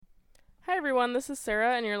everyone, this is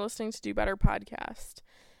Sarah, and you're listening to Do Better Podcast.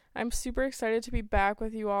 I'm super excited to be back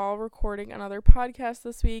with you all recording another podcast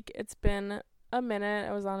this week. It's been a minute.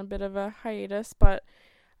 I was on a bit of a hiatus, but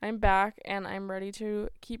I'm back and I'm ready to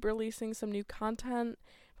keep releasing some new content.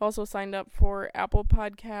 I've also signed up for Apple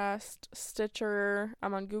Podcast, Stitcher.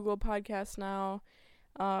 I'm on Google Podcasts now,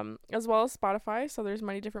 as well as Spotify. So there's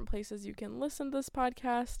many different places you can listen to this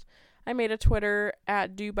podcast. I made a Twitter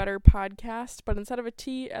at Do Better Podcast, but instead of a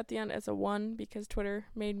T at the end, it's a 1 because Twitter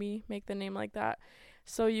made me make the name like that.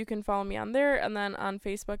 So you can follow me on there and then on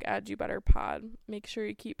Facebook at Do Better Pod. Make sure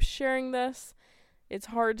you keep sharing this. It's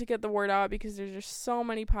hard to get the word out because there's just so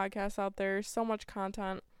many podcasts out there, so much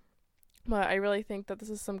content. But I really think that this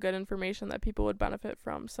is some good information that people would benefit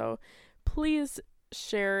from. So please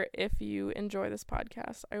share if you enjoy this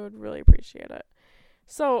podcast. I would really appreciate it.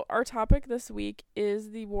 So our topic this week is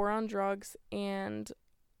the war on drugs and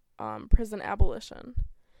prison abolition.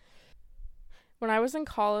 When I was in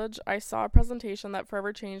college, I saw a presentation that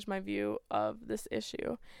forever changed my view of this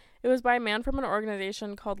issue. It was by a man from an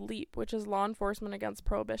organization called LEAP, which is Law Enforcement Against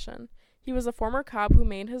Prohibition. He was a former cop who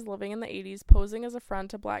made his living in the 80s posing as a friend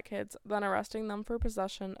to black kids, then arresting them for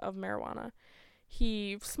possession of marijuana.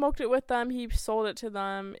 He smoked it with them, he sold it to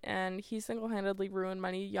them, and he single-handedly ruined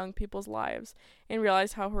many young people's lives and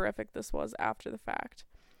realized how horrific this was after the fact.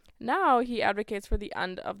 Now he advocates for the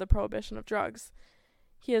end of the prohibition of drugs.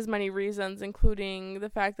 He has many reasons, including the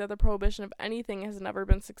fact that the prohibition of anything has never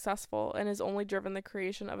been successful and has only driven the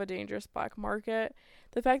creation of a dangerous black market,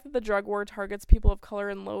 the fact that the drug war targets people of color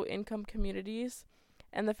in low-income communities,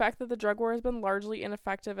 and the fact that the drug war has been largely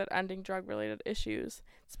ineffective at ending drug-related issues.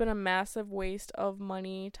 It's been a massive waste of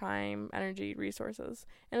money, time, energy, resources,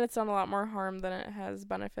 and it's done a lot more harm than it has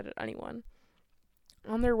benefited anyone.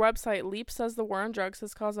 On their website, LEAP says the war on drugs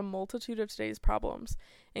has caused a multitude of today's problems,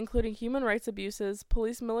 including human rights abuses,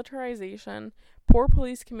 police militarization, poor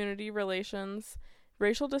police-community relations,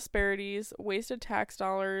 racial disparities, wasted tax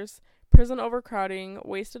dollars, prison overcrowding,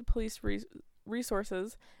 wasted police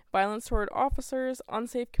resources, violence toward officers,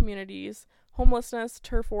 unsafe communities, homelessness,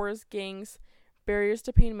 turf wars, gangs, barriers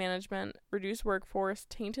to pain management, reduced workforce,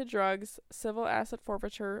 tainted drugs, civil asset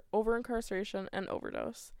forfeiture, over-incarceration, and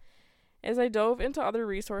overdose. As I dove into other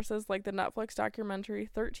resources like the Netflix documentary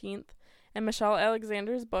 13th and Michelle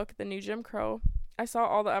Alexander's book The New Jim Crow, I saw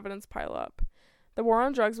all the evidence pile up. The war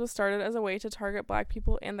on drugs was started as a way to target black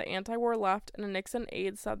people, and the anti-war left and a Nixon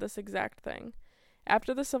aide said this exact thing.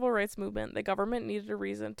 After the civil rights movement, the government needed a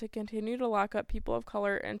reason to continue to lock up people of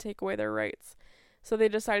color and take away their rights. So they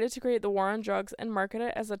decided to create the war on drugs and market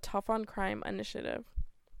it as a tough-on-crime initiative.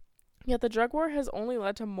 Yet the drug war has only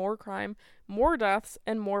led to more crime, more deaths,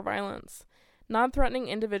 and more violence. Non-threatening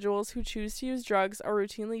individuals who choose to use drugs are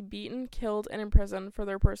routinely beaten, killed, and imprisoned for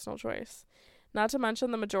their personal choice. Not to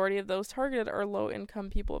mention the majority of those targeted are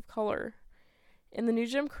low-income people of color. In The New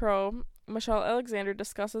Jim Crow, Michelle Alexander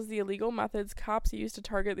discusses the illegal methods cops use to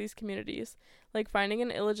target these communities, like finding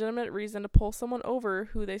an illegitimate reason to pull someone over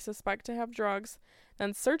who they suspect to have drugs,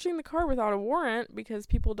 then searching the car without a warrant because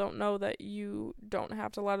people don't know that you don't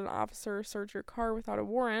have to let an officer search your car without a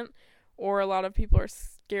warrant, or a lot of people are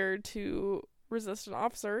scared to resist an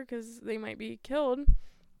officer because they might be killed,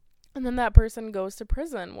 and then that person goes to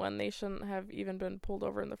prison when they shouldn't have even been pulled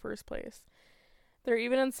over in the first place. There are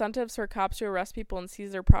even incentives for cops to arrest people and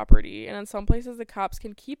seize their property, and in some places the cops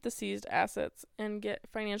can keep the seized assets and get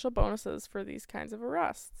financial bonuses for these kinds of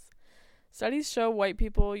arrests. Studies show white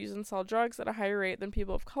people use and sell drugs at a higher rate than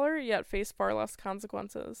people of color, yet face far less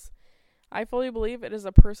consequences. I fully believe it is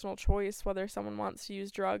a personal choice whether someone wants to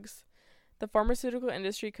use drugs. The pharmaceutical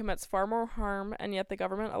industry commits far more harm, and yet the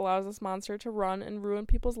government allows this monster to run and ruin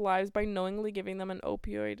people's lives by knowingly giving them an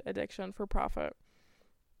opioid addiction for profit.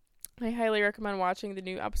 I highly recommend watching the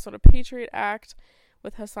new episode of Patriot Act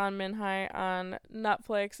with Hassan Minhaj on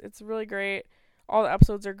Netflix. It's really great. All the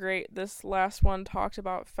episodes are great. This last one talked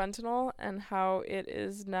about fentanyl and how it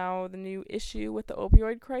is now the new issue with the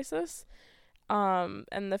opioid crisis.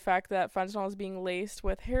 And the fact that fentanyl is being laced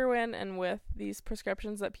with heroin and with these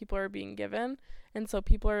prescriptions that people are being given. And so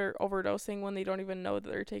people are overdosing when they don't even know that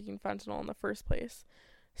they're taking fentanyl in the first place.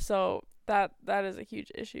 So that is a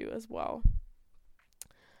huge issue as well.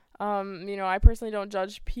 I personally don't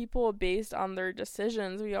judge people based on their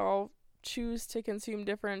decisions. We all choose to consume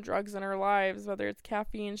different drugs in our lives, whether it's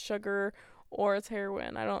caffeine, sugar, or it's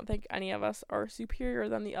heroin. I don't think any of us are superior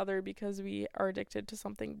than the other because we are addicted to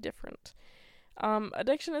something different.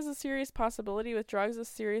 Addiction is a serious possibility with drugs, a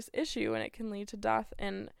serious issue, and it can lead to death,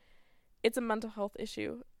 and it's a mental health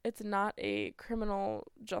issue. It's not a criminal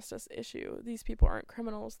justice issue. These people aren't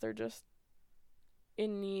criminals. They're just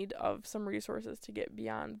in need of some resources to get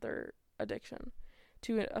beyond their addiction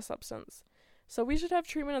to a substance. So we should have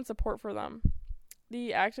treatment and support for them.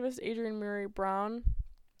 The activist Adrienne Maree Brown,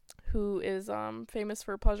 who is famous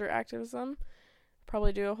for pleasure activism,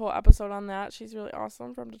 probably do a whole episode on that. She's really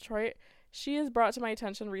awesome, from Detroit. She has brought to my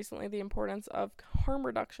attention recently the importance of harm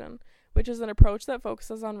reduction, which is an approach that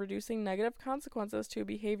focuses on reducing negative consequences to a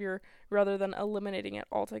behavior rather than eliminating it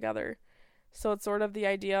altogether. So it's sort of the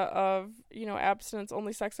idea of, abstinence,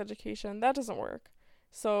 only sex education. That doesn't work.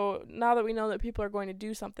 So now that we know that people are going to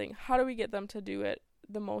do something, how do we get them to do it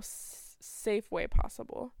the most safe way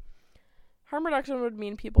possible? Harm reduction would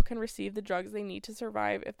mean people can receive the drugs they need to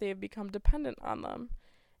survive if they have become dependent on them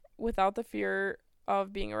without the fear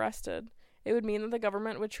of being arrested. It would mean that the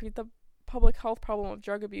government would treat the public health problem of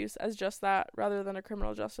drug abuse as just that rather than a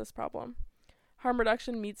criminal justice problem. Harm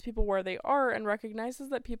reduction meets people where they are and recognizes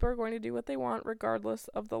that people are going to do what they want regardless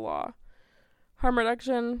of the law. Harm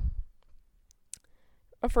reduction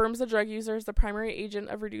affirms the drug user is the primary agent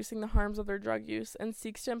of reducing the harms of their drug use and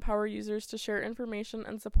seeks to empower users to share information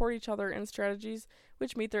and support each other in strategies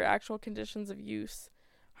which meet their actual conditions of use.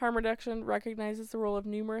 Harm reduction recognizes the role of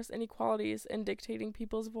numerous inequalities in dictating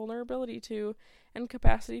people's vulnerability to and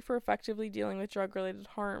capacity for effectively dealing with drug-related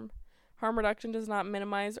harm. Harm reduction does not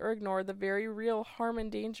minimize or ignore the very real harm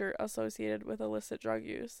and danger associated with illicit drug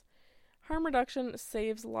use. Harm reduction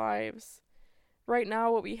saves lives. Right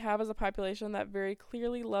now, what we have is a population that very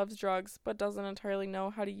clearly loves drugs but doesn't entirely know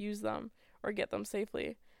how to use them or get them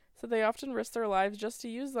safely. So they often risk their lives just to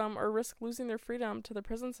use them or risk losing their freedom to the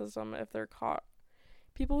prison system if they're caught.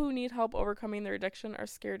 People who need help overcoming their addiction are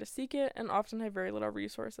scared to seek it and often have very little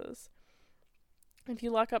resources. If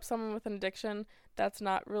you lock up someone with an addiction, that's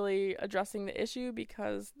not really addressing the issue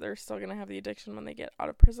because they're still going to have the addiction when they get out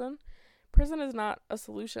of prison. Prison is not a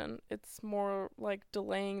solution. It's more like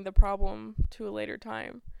delaying the problem to a later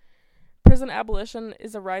time. Prison abolition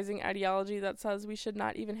is a rising ideology that says we should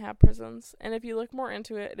not even have prisons. And if you look more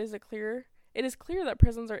into it, it is clear that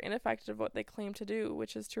prisons are ineffective at what they claim to do,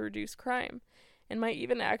 which is to reduce crime, and might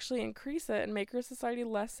even actually increase it and make our society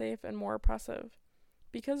less safe and more oppressive.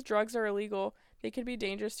 Because drugs are illegal, they can be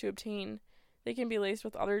dangerous to obtain. They can be laced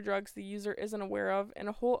with other drugs the user isn't aware of, and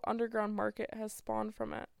a whole underground market has spawned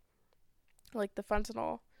from it. Like the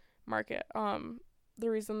fentanyl market. The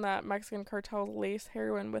reason that Mexican cartels lace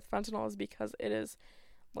heroin with fentanyl is because it is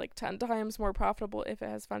like 10 times more profitable if it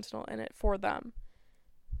has fentanyl in it for them.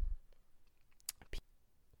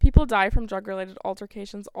 People die from drug-related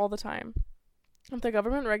altercations all the time. If the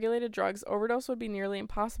government regulated drugs, overdose would be nearly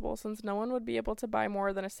impossible since no one would be able to buy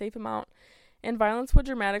more than a safe amount, and violence would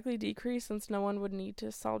dramatically decrease since no one would need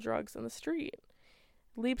to sell drugs in the street.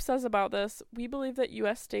 Leap says about this, we believe that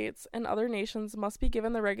U.S. states and other nations must be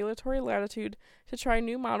given the regulatory latitude to try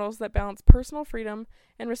new models that balance personal freedom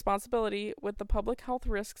and responsibility with the public health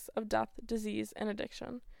risks of death, disease, and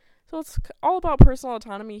addiction. So it's all about personal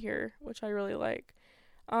autonomy here, which I really like.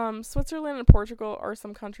 Switzerland and Portugal are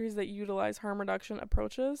some countries that utilize harm reduction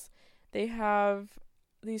approaches. They have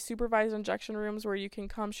these supervised injection rooms where you can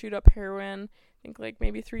come shoot up heroin, I think like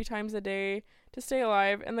maybe 3 times a day to stay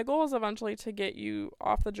alive. And the goal is eventually to get you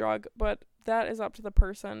off the drug, but that is up to the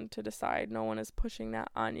person to decide. No one is pushing that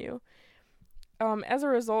on you. As a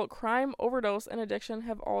result, crime, overdose, and addiction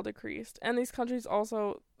have all decreased. And these countries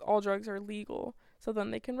also, all drugs are legal. So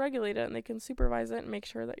then they can regulate it and they can supervise it and make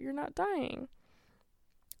sure that you're not dying.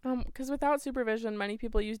 Because without supervision, many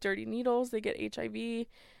people use dirty needles, they get HIV,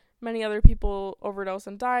 many other people overdose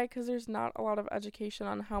and die because there's not a lot of education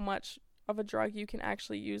on how much of a drug you can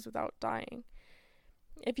actually use without dying.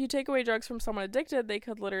 If you take away drugs from someone addicted, they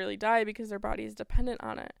could literally die because their body is dependent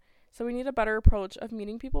on it. So we need a better approach of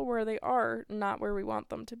meeting people where they are, not where we want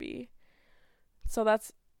them to be. So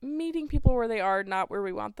that's meeting people where they are, not where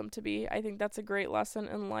we want them to be. I think that's a great lesson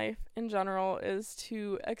in life in general, is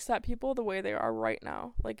to accept people the way they are right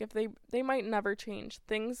now. Like if they might never change.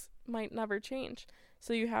 Things might never change.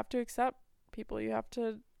 So you have to accept people. You have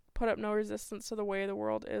to put up no resistance to the way the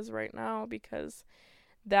world is right now, because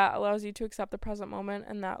that allows you to accept the present moment,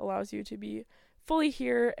 and that allows you to be fully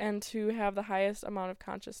here and to have the highest amount of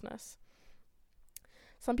consciousness.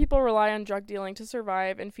 Some people rely on drug dealing to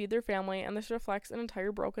survive and feed their family, and this reflects an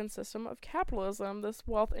entire broken system of capitalism, this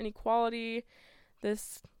wealth inequality,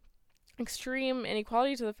 this extreme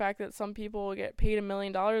inequality to the fact that some people get paid $1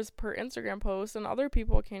 million per Instagram post and other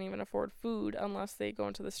people can't even afford food unless they go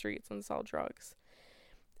into the streets and sell drugs.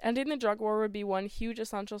 Ending the drug war would be one huge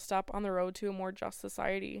essential step on the road to a more just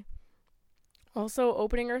society. Also,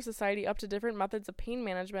 opening our society up to different methods of pain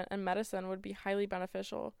management and medicine would be highly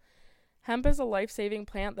beneficial. Hemp is a life-saving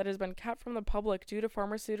plant that has been kept from the public due to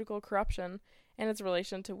pharmaceutical corruption and its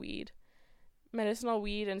relation to weed. Medicinal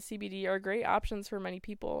weed and CBD are great options for many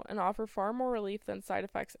people and offer far more relief than side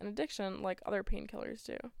effects and addiction like other painkillers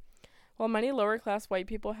do. While many lower-class white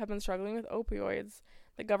people have been struggling with opioids,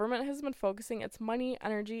 the government has been focusing its money,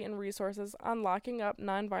 energy, and resources on locking up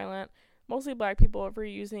nonviolent, mostly black people for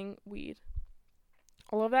using weed.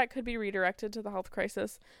 All of that could be redirected to the health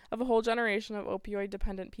crisis of a whole generation of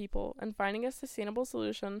opioid-dependent people and finding a sustainable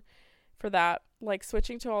solution for that, like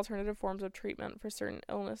switching to alternative forms of treatment for certain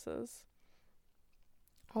illnesses.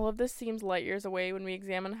 All of this seems light years away when we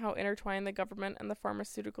examine how intertwined the government and the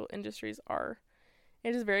pharmaceutical industries are.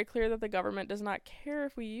 It is very clear that the government does not care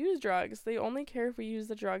if we use drugs. They only care if we use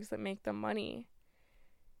the drugs that make them money.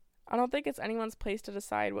 I don't think it's anyone's place to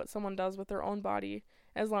decide what someone does with their own body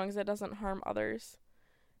as long as it doesn't harm others.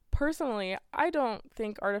 Personally, I don't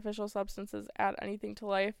think artificial substances add anything to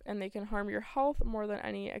life and they can harm your health more than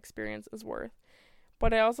any experience is worth.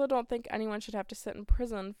 But I also don't think anyone should have to sit in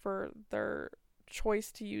prison for their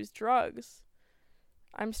choice to use drugs.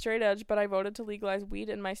 I'm straight edge, but I voted to legalize weed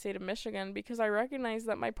in my state of Michigan because I recognize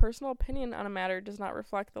that my personal opinion on a matter does not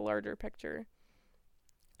reflect the larger picture.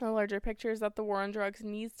 The larger picture is that the war on drugs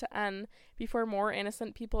needs to end before more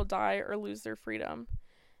innocent people die or lose their freedom.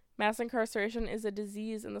 Mass incarceration is a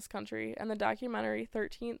disease in this country, and the documentary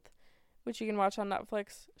 13th, which you can watch on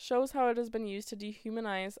Netflix, shows how it has been used to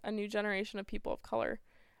dehumanize a new generation of people of color,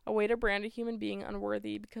 a way to brand a human being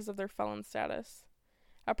unworthy because of their felon status.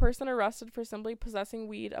 A person arrested for simply possessing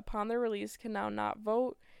weed upon their release can now not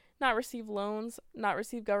vote, not receive loans, not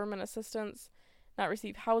receive government assistance, not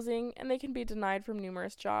receive housing, and they can be denied from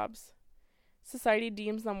numerous jobs. Society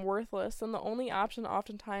deems them worthless, and the only option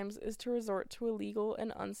oftentimes is to resort to illegal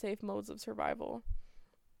and unsafe modes of survival.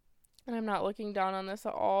 And I'm not looking down on this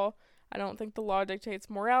at all. I don't think the law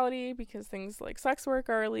dictates morality because things like sex work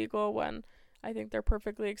are illegal when I think they're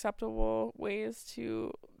perfectly acceptable ways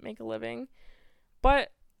to make a living.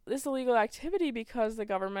 But this illegal activity, because the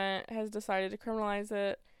government has decided to criminalize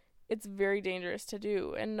it, it's very dangerous to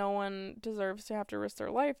do, and no one deserves to have to risk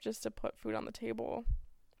their life just to put food on the table.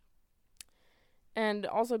 And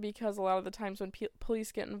also because a lot of the times when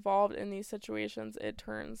police get involved in these situations, it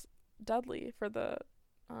turns deadly for the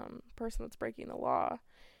person that's breaking the law.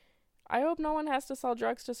 I hope no one has to sell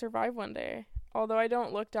drugs to survive one day. Although I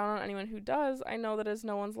don't look down on anyone who does, I know that is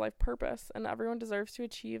no one's life purpose, and everyone deserves to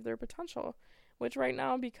achieve their potential, which right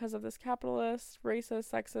now, because of this capitalist,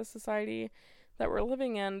 racist, sexist society that we're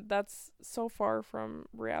living in, that's so far from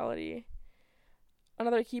reality.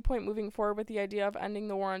 Another key point moving forward with the idea of ending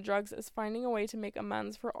the war on drugs is finding a way to make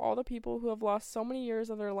amends for all the people who have lost so many years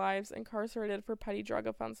of their lives incarcerated for petty drug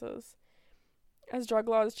offenses. As drug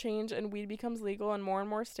laws change and weed becomes legal in more and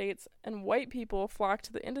more states, and white people flock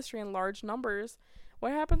to the industry in large numbers,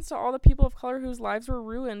 what happens to all the people of color whose lives were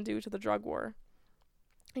ruined due to the drug war?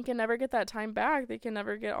 They can never get that time back. They can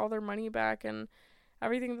never get all their money back and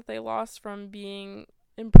everything that they lost from being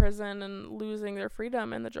in prison and losing their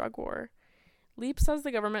freedom in the drug war. LEAP says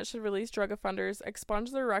the government should release drug offenders,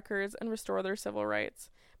 expunge their records, and restore their civil rights,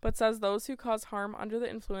 but says those who cause harm under the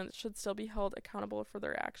influence should still be held accountable for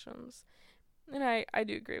their actions. And I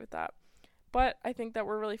do agree with that. But I think that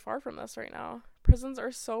we're really far from this right now. Prisons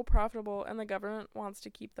are so profitable, and the government wants to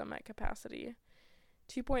keep them at capacity.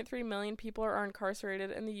 2.3 million people are incarcerated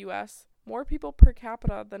in the U.S., more people per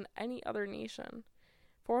capita than any other nation.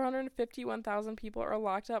 451,000 people are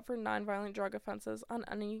locked up for nonviolent drug offenses on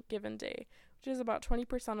any given day, which is about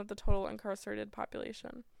 20% of the total incarcerated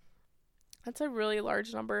population. That's a really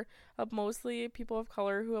large number of mostly people of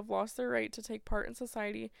color who have lost their right to take part in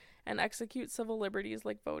society and execute civil liberties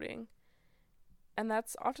like voting. And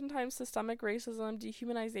that's oftentimes systemic racism,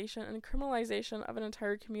 dehumanization, and criminalization of an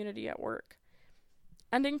entire community at work.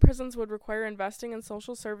 Ending prisons would require investing in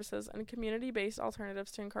social services and community-based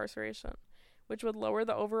alternatives to incarceration, which would lower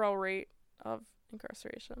the overall rate of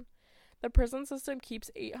incarceration. The prison system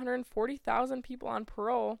keeps 840,000 people on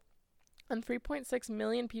parole and 3.6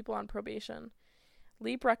 million people on probation.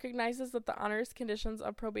 LEAP recognizes that the onerous conditions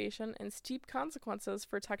of probation and steep consequences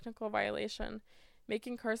for technical violation make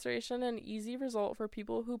incarceration an easy result for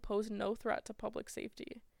people who pose no threat to public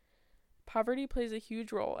safety. Poverty plays a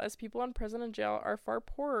huge role, as people in prison and jail are far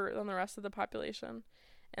poorer than the rest of the population,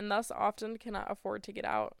 and thus often cannot afford to get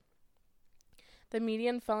out. The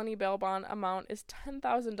median felony bail bond amount is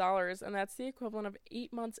 $10,000, and that's the equivalent of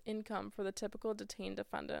 8 months' income for the typical detained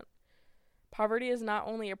defendant. Poverty is not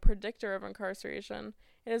only a predictor of incarceration,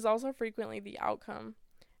 it is also frequently the outcome,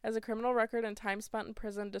 as a criminal record and time spent in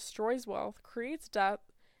prison destroys wealth, creates debt,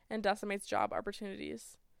 and decimates job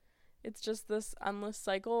opportunities. It's just this endless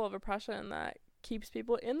cycle of oppression that keeps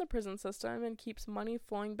people in the prison system and keeps money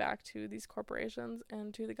flowing back to these corporations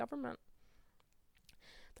and to the government.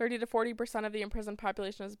 30 to 40% of the imprisoned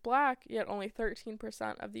population is black, yet only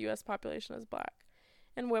 13% of the U.S. population is black.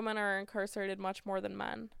 And women are incarcerated much more than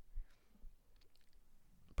men,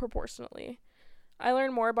 proportionately. I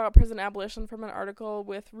learned more about prison abolition from an article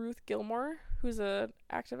with Ruth Gilmore, who's an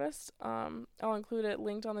activist. I'll include it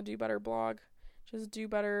linked on the Do Better blog, which is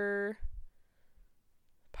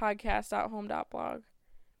dobetterpodcast.home.blog.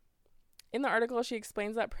 In the article, she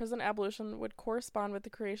explains that prison abolition would correspond with the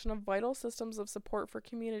creation of vital systems of support for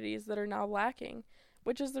communities that are now lacking,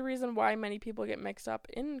 which is the reason why many people get mixed up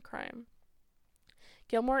in crime.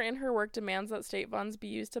 Gilmore, in her work, demands that state funds be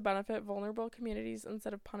used to benefit vulnerable communities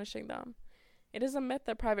instead of punishing them. It is a myth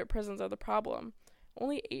that private prisons are the problem.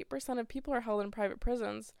 Only 8% of people are held in private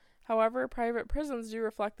prisons. However, private prisons do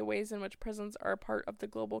reflect the ways in which prisons are a part of the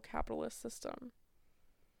global capitalist system.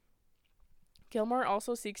 Gilmore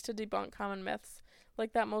also seeks to debunk common myths,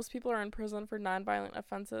 like that most people are in prison for nonviolent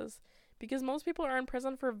offenses, because most people are in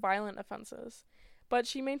prison for violent offenses. But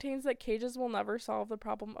she maintains that cages will never solve the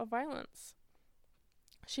problem of violence.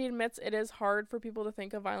 She admits it is hard for people to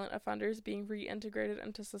think of violent offenders being reintegrated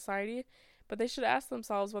into society, but they should ask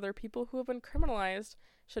themselves whether people who have been criminalized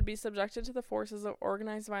should be subjected to the forces of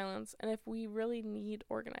organized violence, and if we really need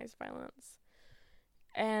organized violence.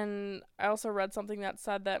 And I also read something that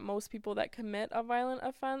said that most people that commit a violent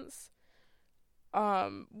offense,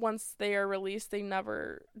 once they are released, they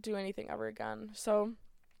never do anything ever again. So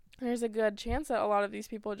there's a good chance that a lot of these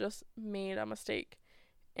people just made a mistake.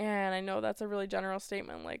 And I know that's a really general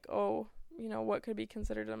statement, like, oh, what could be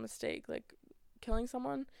considered a mistake, like killing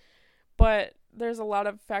someone? But there's a lot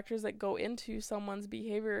of factors that go into someone's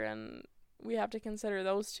behavior, and we have to consider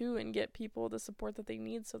those too and get people the support that they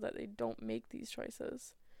need so that they don't make these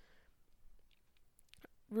choices.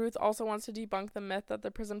 Ruth also wants to debunk the myth that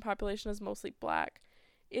the prison population is mostly black.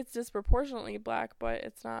 It's disproportionately black, but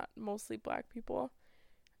it's not mostly black people.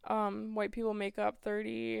 White people make up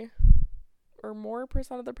 30 or more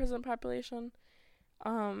 % of the prison population.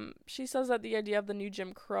 She says that the idea of the new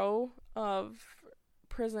Jim Crow of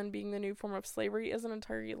prison being the new form of slavery isn't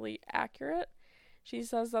entirely accurate. She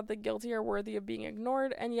says that the guilty are worthy of being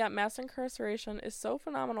ignored, and yet mass incarceration is so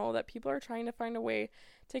phenomenal that people are trying to find a way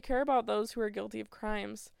to care about those who are guilty of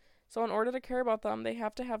crimes. So in order to care about them, they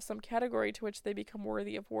have to have some category to which they become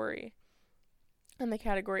worthy of worry. And the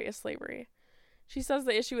category is slavery. She says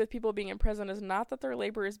the issue with people being in prison is not that their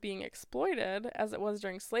labor is being exploited, as it was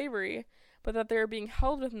during slavery, but that they are being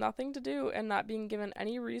held with nothing to do and not being given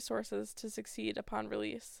any resources to succeed upon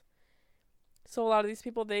release. So a lot of these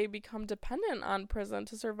people, they become dependent on prison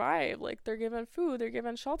to survive. Like, they're given food, they're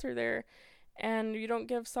given shelter there, and you don't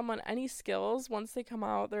give someone any skills. Once they come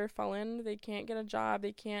out, they're a felon, they can't get a job,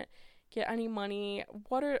 they can't get any money.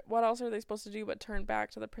 What else are they supposed to do but turn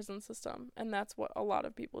back to the prison system? And that's what a lot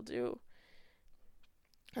of people do.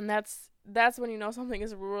 And that's when you know something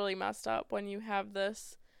is really messed up, when you have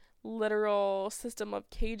this literal system of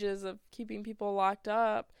cages of keeping people locked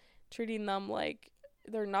up, treating them like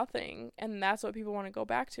they're nothing, and that's what people want to go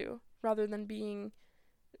back to rather than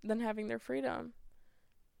having their freedom.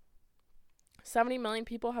 70 million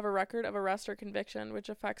people have a record of arrest or conviction, which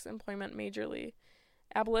affects employment majorly.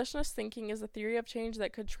 Abolitionist thinking is a theory of change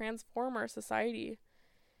that could transform our society.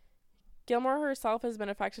 Gilmore herself has been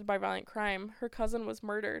affected by violent crime. Her cousin was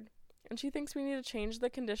murdered, and she thinks we need to change the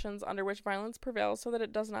conditions under which violence prevails so that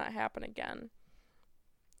it does not happen again.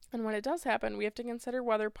 And when it does happen, we have to consider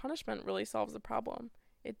whether punishment really solves the problem.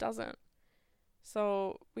 It doesn't.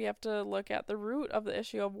 So we have to look at the root of the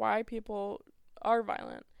issue of why people are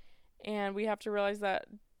violent. And we have to realize that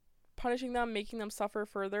punishing them, making them suffer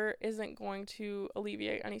further, isn't going to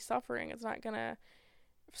alleviate any suffering. It's not going to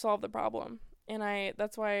solve the problem. And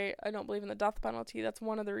that's why I don't believe in the death penalty. That's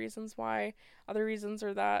one of the reasons why. Other reasons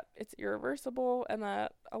are that it's irreversible and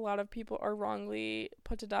that a lot of people are wrongly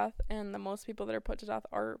put to death, and the most people that are put to death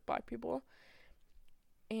are black people.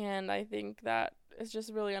 And I think that it's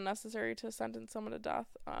just really unnecessary to sentence someone to death.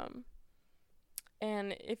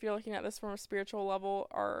 And if you're looking at this from a spiritual level,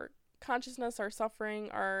 our consciousness, our suffering,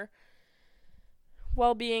 our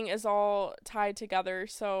well-being is all tied together.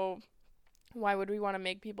 So why would we want to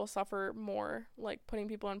make people suffer more? Like, putting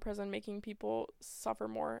people in prison, making people suffer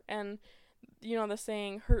more. And, the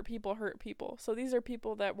saying, hurt people hurt people. So these are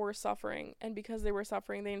people that were suffering, and because they were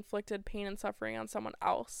suffering, they inflicted pain and suffering on someone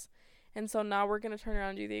else. And so now we're going to turn around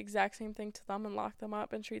and do the exact same thing to them and lock them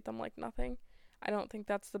up and treat them like nothing. I don't think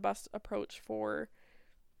that's the best approach for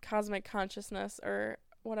cosmic consciousness, or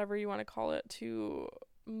whatever you want to call it, to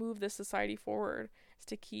move this society forward, is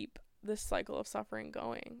to keep this cycle of suffering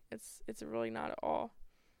going. It's really not at all.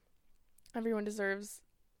 Everyone deserves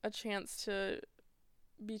a chance to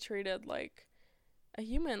be treated like a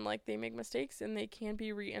human. Like, they make mistakes and they can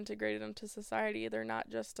be reintegrated into society. They're not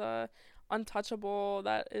just untouchable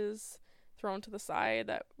that is thrown to the side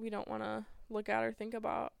that we don't want to look at or think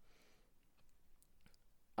about.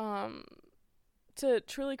 To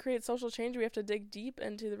truly create social change, we have to dig deep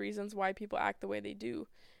into the reasons why people act the way they do,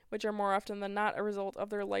 which are more often than not a result of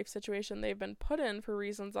their life situation they've been put in for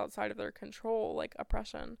reasons outside of their control, like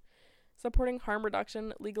oppression. Supporting harm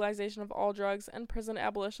reduction, legalization of all drugs, and prison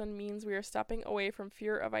abolition means we are stepping away from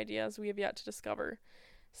fear of ideas we have yet to discover,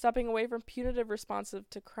 stepping away from punitive responsives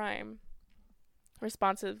to crime,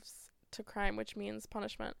 which means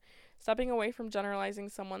punishment, stepping away from generalizing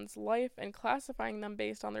someone's life and classifying them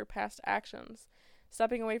based on their past actions,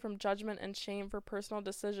 stepping away from judgment and shame for personal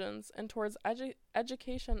decisions and towards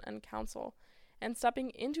education and counsel, and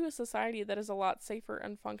stepping into a society that is a lot safer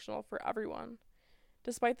and functional for everyone.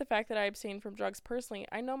 Despite the fact that I abstain from drugs personally,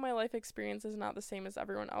 I know my life experience is not the same as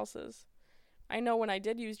everyone else's. I know when I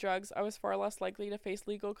did use drugs, I was far less likely to face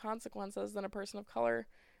legal consequences than a person of color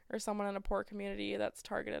or someone in a poor community that's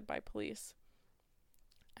targeted by police.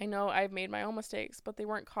 I know I've made my own mistakes, but they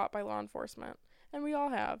weren't caught by law enforcement, and we all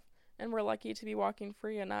have, and we're lucky to be walking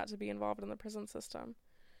free and not to be involved in the prison system.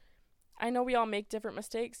 I know we all make different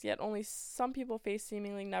mistakes, yet only some people face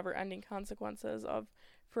seemingly never-ending consequences of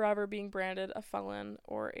forever being branded a felon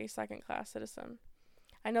or a second-class citizen.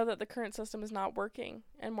 I know that the current system is not working,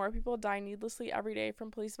 and more people die needlessly every day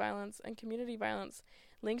from police violence and community violence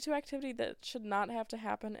linked to activity that should not have to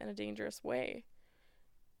happen in a dangerous way.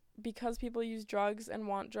 Because people use drugs and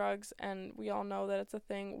want drugs, and we all know that it's a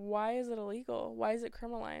thing, why is it illegal? Why is it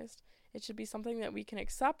criminalized? It should be something that we can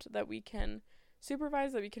accept, that we can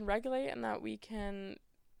supervise, that we can regulate, and that we can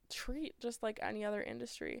treat just like any other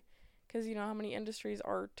industry. Because you know how many industries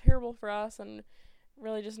are terrible for us and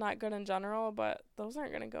really just not good in general, but those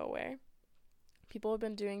aren't going to go away. People have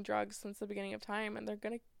been doing drugs since the beginning of time, and they're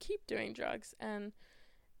going to keep doing drugs. And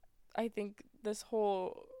I think this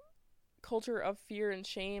whole culture of fear and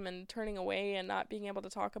shame and turning away and not being able to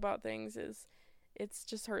talk about things it's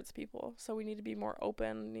just hurts people. So we need to be more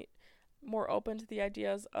open to the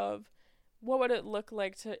ideas of what would it look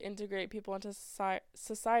like to integrate people into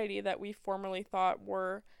society that we formerly thought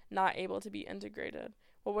were not able to be integrated.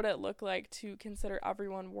 What would it look like to consider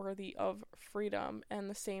everyone worthy of freedom and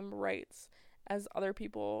the same rights as other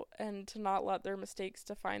people, and to not let their mistakes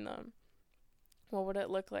define them? What would it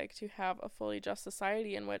look like to have a fully just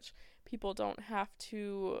society in which people don't have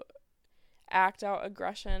to act out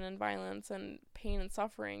aggression and violence and pain and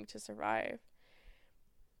suffering to survive?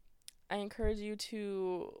 I encourage you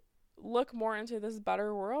to look more into this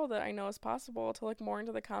better world that I know is possible, to look more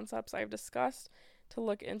into the concepts I've discussed, to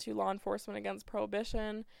look into law enforcement against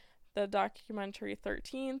prohibition, the documentary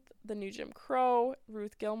 13th, the new Jim Crow,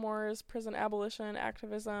 Ruth Gilmore's prison abolition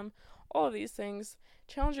activism, all of these things.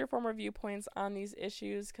 Challenge your former viewpoints on these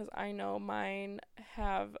issues, because I know mine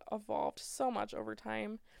have evolved so much over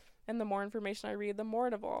time, and the more information I read, the more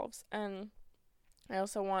it evolves. And I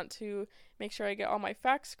also want to make sure I get all my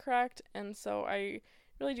facts correct, and so I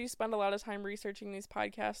really do spend a lot of time researching these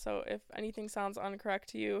podcasts, so if anything sounds incorrect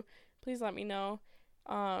to you, please let me know.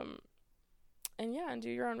 And do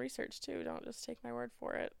your own research too. Don't just take my word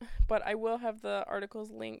for it. But I will have the articles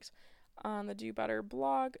linked on the Do Better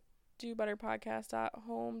blog,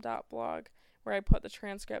 dobetterpodcast.home.blog, where I put the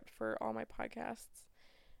transcript for all my podcasts.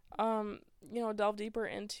 Delve deeper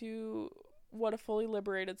into what a fully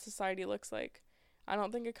liberated society looks like. I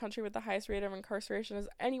don't think a country with the highest rate of incarceration is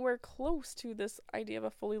anywhere close to this idea of a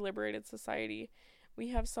fully liberated society. We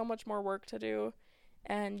have so much more work to do,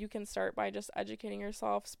 and you can start by just educating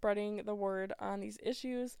yourself, spreading the word on these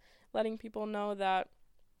issues, letting people know that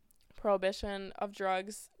prohibition of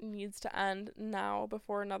drugs needs to end now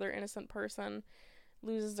before another innocent person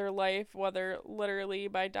loses their life, whether literally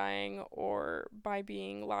by dying or by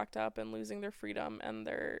being locked up and losing their freedom and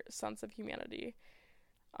their sense of humanity.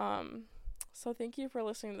 So thank you for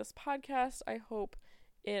listening to this podcast. I hope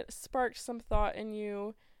it sparked some thought in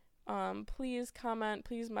you. Please comment,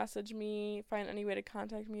 please message me, find any way to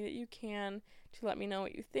contact me that you can to let me know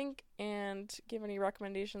what you think and give any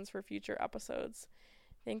recommendations for future episodes.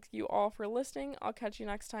 Thank you all for listening. I'll catch you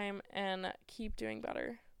next time, and keep doing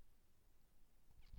better.